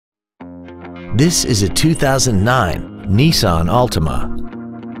This is a 2009 Nissan Altima.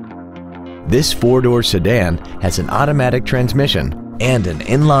 This four-door sedan has an automatic transmission and an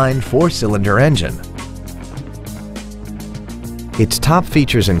inline four-cylinder engine. Its top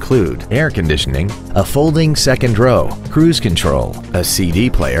features include air conditioning, a folding second row, cruise control, a CD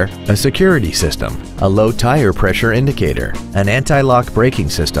player, a security system, a low tire pressure indicator, an anti-lock braking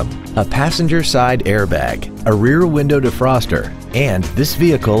system, a passenger side airbag, a rear window defroster, and this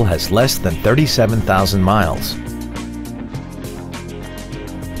vehicle has less than 37,000 miles.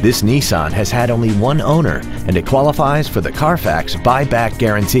 This Nissan has had only one owner and it qualifies for the Carfax buyback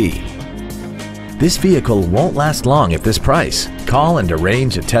guarantee. This vehicle won't last long at this price. Call and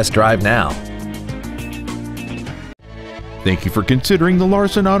arrange a test drive now. Thank you for considering the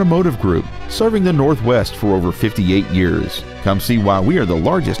Larson Automotive Group, serving the Northwest for over 58 years. Come see why we are the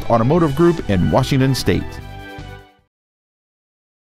largest automotive group in Washington State.